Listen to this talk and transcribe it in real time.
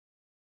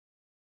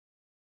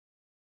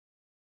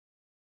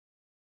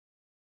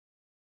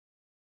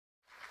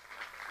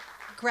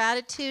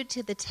Gratitude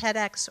to the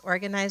TEDx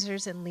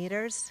organizers and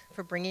leaders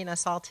for bringing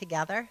us all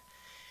together,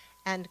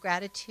 and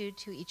gratitude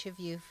to each of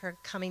you for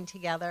coming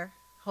together,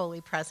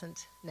 wholly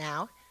present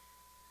now.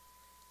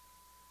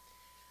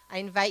 I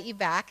invite you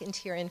back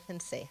into your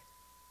infancy.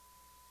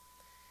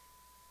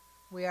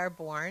 We are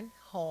born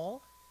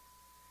whole.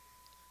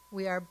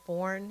 We are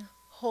born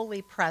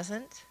wholly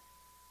present.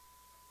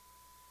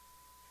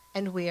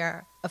 And we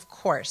are, of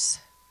course,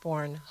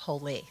 born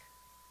holy.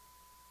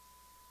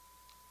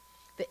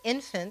 The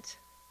infant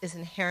is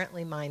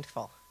inherently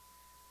mindful,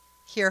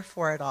 here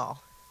for it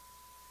all.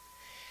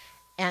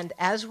 And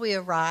as we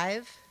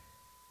arrive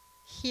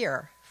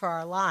here for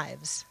our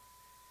lives,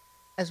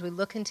 as we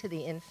look into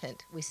the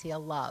infant, we see a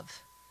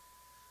love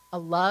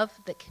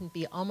that can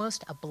be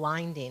almost a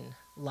blinding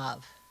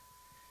love.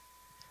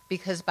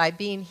 Because by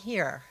being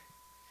here,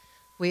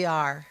 we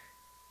are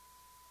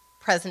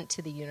present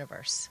to the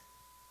universe,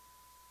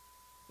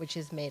 which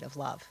is made of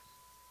love.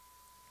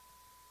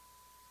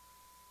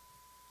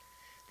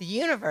 The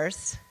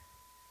universe,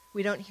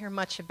 we don't hear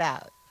much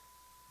about,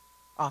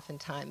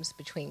 oftentimes,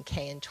 between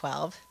K and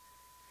 12.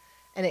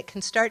 And it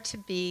can start to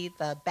be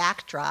the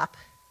backdrop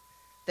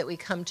that we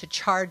come to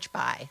charge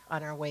by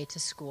on our way to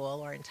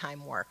school or in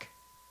time work.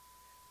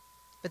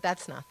 But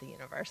that's not the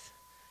universe.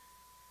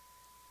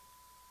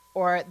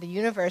 Or the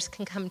universe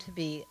can come to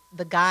be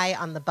the guy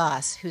on the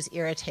bus who's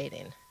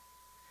irritating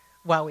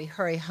while we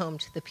hurry home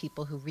to the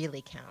people who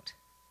really count.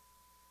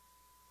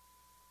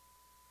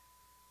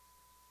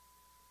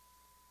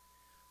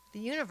 The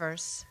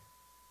universe,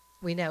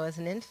 we know as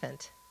an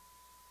infant,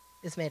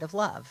 is made of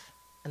love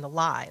and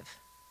alive.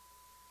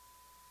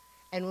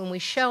 And when we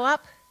show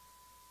up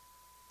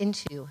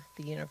into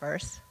the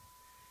universe,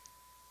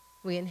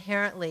 we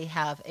inherently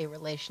have a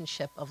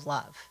relationship of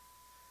love,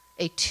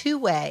 a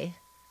two-way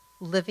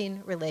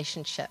living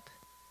relationship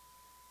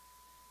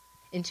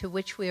into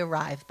which we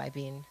arrive by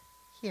being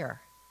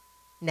here,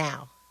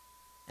 now,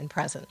 and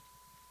present.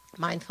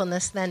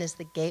 Mindfulness, then, is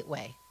the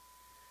gateway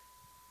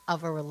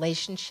of a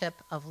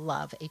relationship of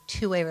love, a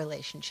two-way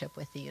relationship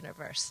with the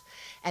universe.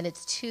 And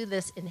it's to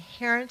this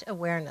inherent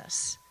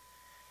awareness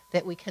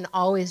that we can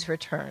always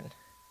return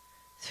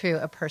through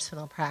a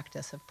personal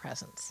practice of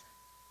presence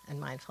and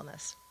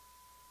mindfulness.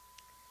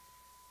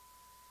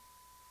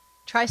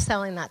 Try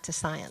selling that to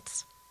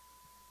science.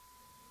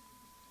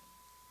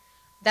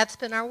 That's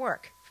been our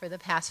work for the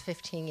past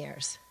 15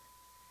 years,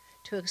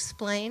 to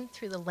explain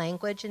through the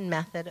language and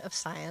method of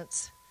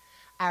science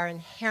our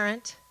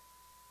inherent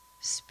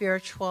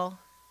spiritual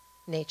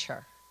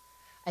nature,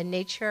 a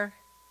nature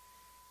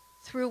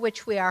through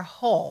which we are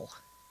whole,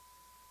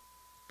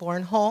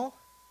 born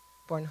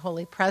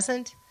wholly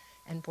present,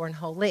 and born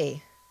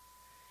holy,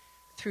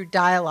 through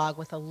dialogue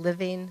with a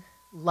living,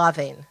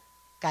 loving,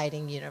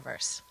 guiding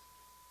universe.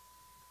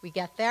 We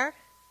get there,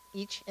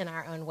 each in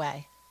our own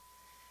way,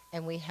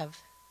 and we have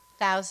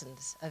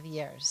thousands of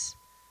years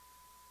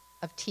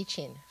of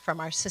teaching from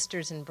our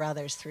sisters and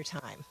brothers through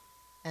time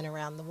and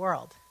around the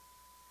world.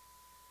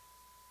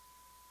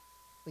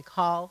 We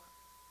call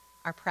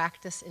our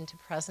practice into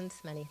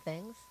presence many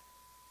things,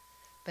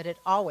 but it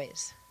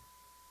always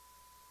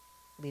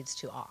leads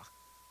to awe,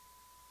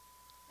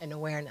 an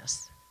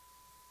awareness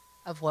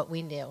of what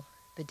we knew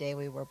the day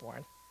we were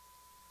born.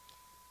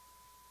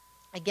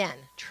 Again,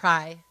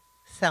 try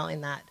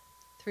selling that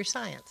through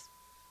science.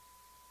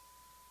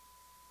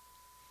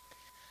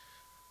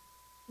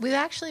 We've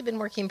actually been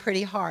working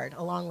pretty hard,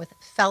 along with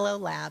fellow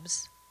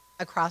labs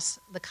across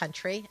the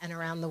country and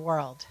around the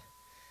world,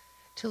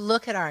 to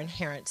look at our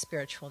inherent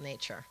spiritual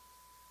nature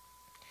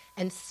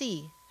and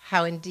see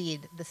how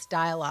indeed this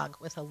dialogue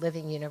with a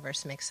living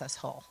universe makes us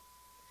whole.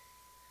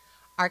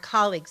 Our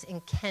colleagues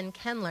in Ken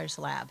Kendler's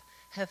lab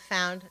have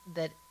found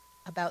that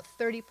about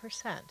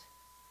 30%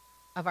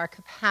 of our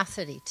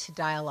capacity to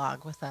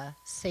dialogue with a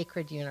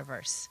sacred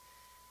universe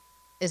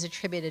is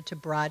attributed to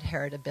broad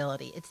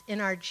heritability. It's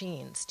in our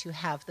genes to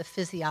have the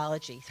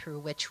physiology through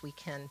which we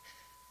can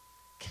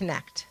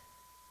connect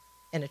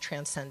in a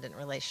transcendent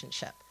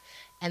relationship.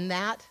 And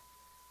that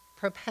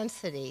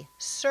propensity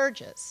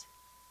surges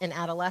in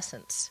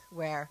adolescence,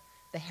 where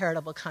the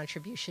heritable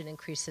contribution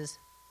increases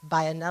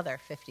by another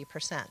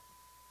 50%.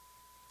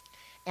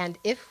 And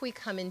if we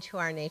come into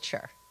our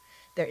nature,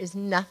 there is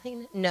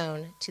nothing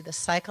known to the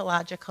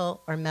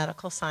psychological or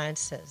medical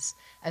sciences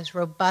as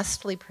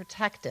robustly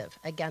protective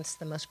against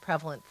the most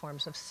prevalent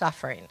forms of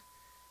suffering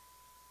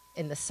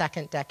in the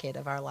second decade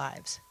of our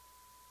lives: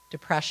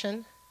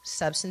 depression,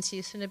 substance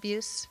use and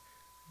abuse,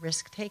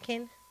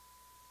 risk-taking.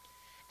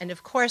 And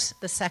of course,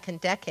 the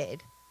second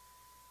decade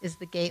is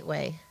the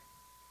gateway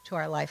to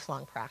our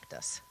lifelong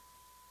practice.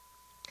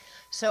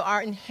 So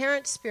our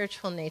inherent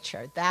spiritual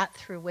nature, that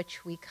through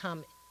which we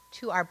come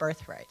to our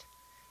birthright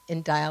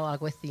in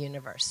dialogue with the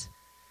universe,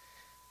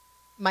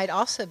 might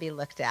also be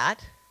looked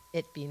at,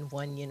 it being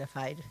one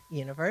unified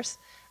universe,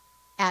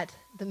 at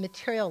the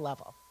material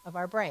level of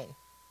our brain.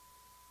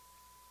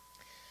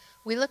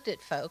 We looked at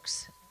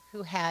folks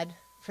who had,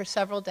 for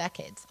several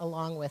decades,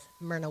 along with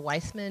Myrna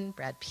Weissman,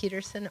 Brad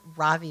Peterson,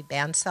 Ravi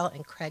Bansal,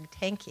 and Craig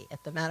Tankey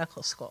at the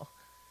medical school,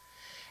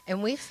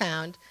 And we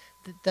found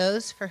that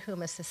those for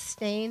whom a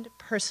sustained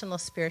personal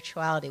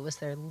spirituality was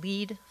their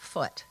lead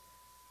foot,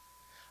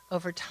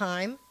 over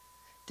time,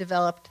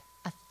 developed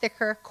a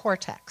thicker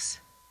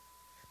cortex.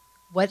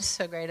 What's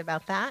so great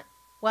about that?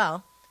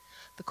 Well,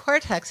 the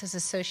cortex is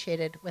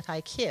associated with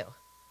IQ.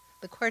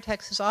 The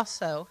cortex is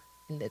also,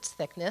 in its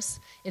thickness,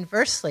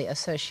 inversely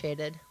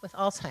associated with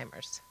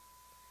Alzheimer's.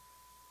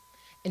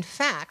 In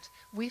fact,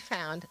 we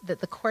found that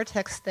the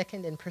cortex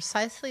thickened in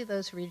precisely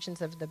those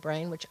regions of the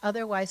brain which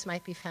otherwise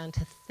might be found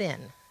to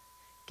thin,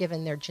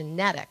 given their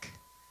genetic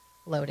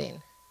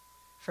loading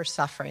for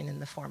suffering in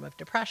the form of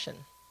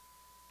depression.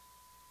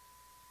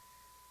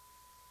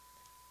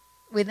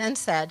 We then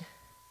said,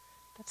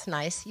 that's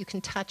nice, you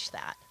can touch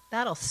that.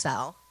 That'll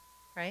sell,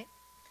 right?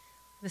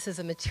 This is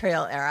a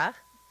material era.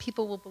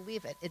 People will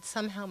believe it. It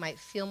somehow might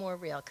feel more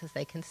real because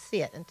they can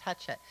see it and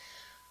touch it.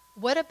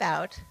 What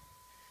about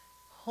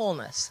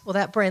wholeness? Well,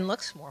 that brain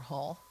looks more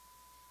whole.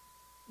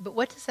 But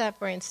what does that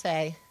brain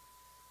say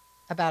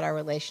about our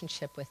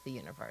relationship with the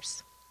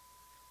universe?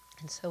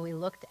 And so we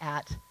looked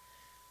at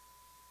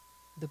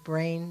the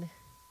brain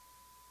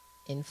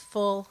in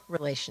full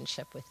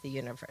relationship with the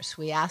universe.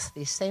 We asked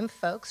these same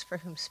folks for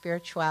whom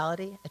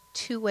spirituality, a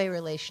two-way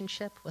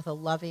relationship with a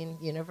loving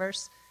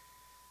universe,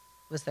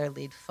 was their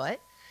lead foot,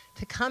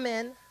 to come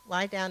in,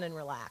 lie down, and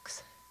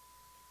relax.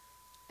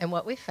 And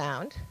what we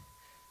found,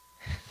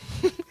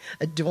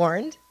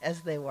 adorned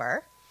as they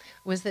were,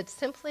 was that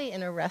simply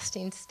in a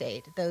resting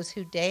state, those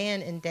who day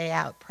in and day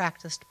out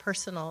practiced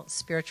personal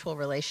spiritual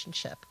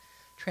relationship,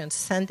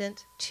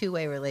 transcendent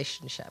two-way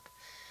relationship,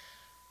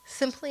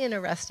 simply in a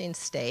resting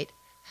state,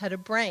 had a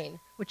brain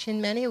which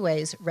in many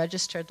ways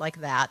registered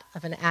like that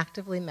of an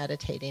actively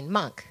meditating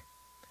monk,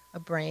 a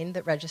brain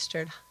that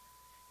registered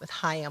with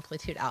high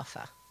amplitude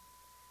alpha.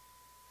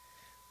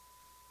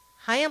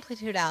 High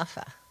amplitude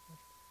alpha,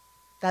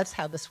 that's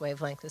how this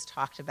wavelength is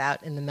talked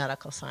about in the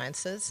medical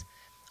sciences,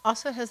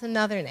 also has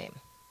another name.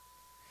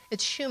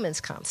 It's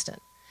Schumann's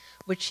constant,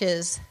 which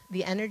is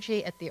the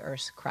energy at the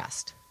Earth's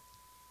crust.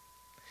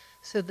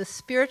 So the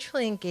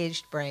spiritually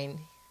engaged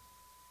brain,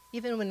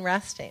 even when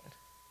resting,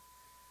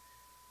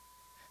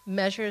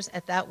 measures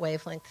at that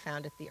wavelength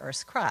found at the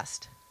Earth's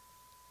crust.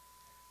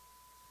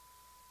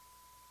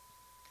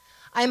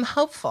 I'm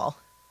hopeful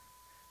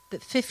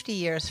that 50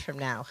 years from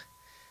now,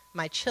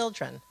 my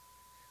children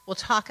will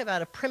talk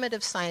about a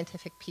primitive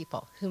scientific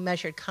people who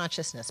measured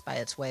consciousness by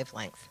its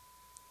wavelength.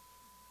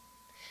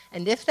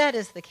 And if that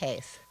is the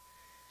case,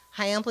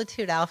 high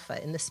amplitude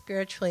alpha in the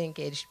spiritually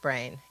engaged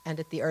brain and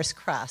at the Earth's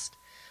crust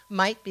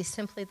might be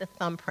simply the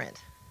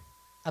thumbprint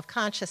of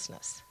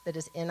consciousness that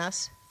is in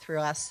us, through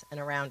us, and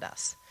around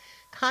us.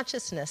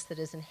 Consciousness that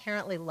is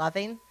inherently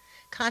loving,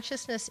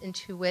 consciousness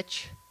into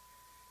which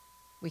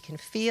we can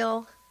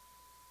feel,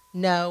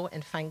 know,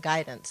 and find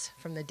guidance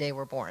from the day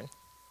we're born.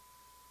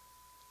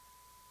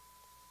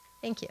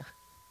 Thank you.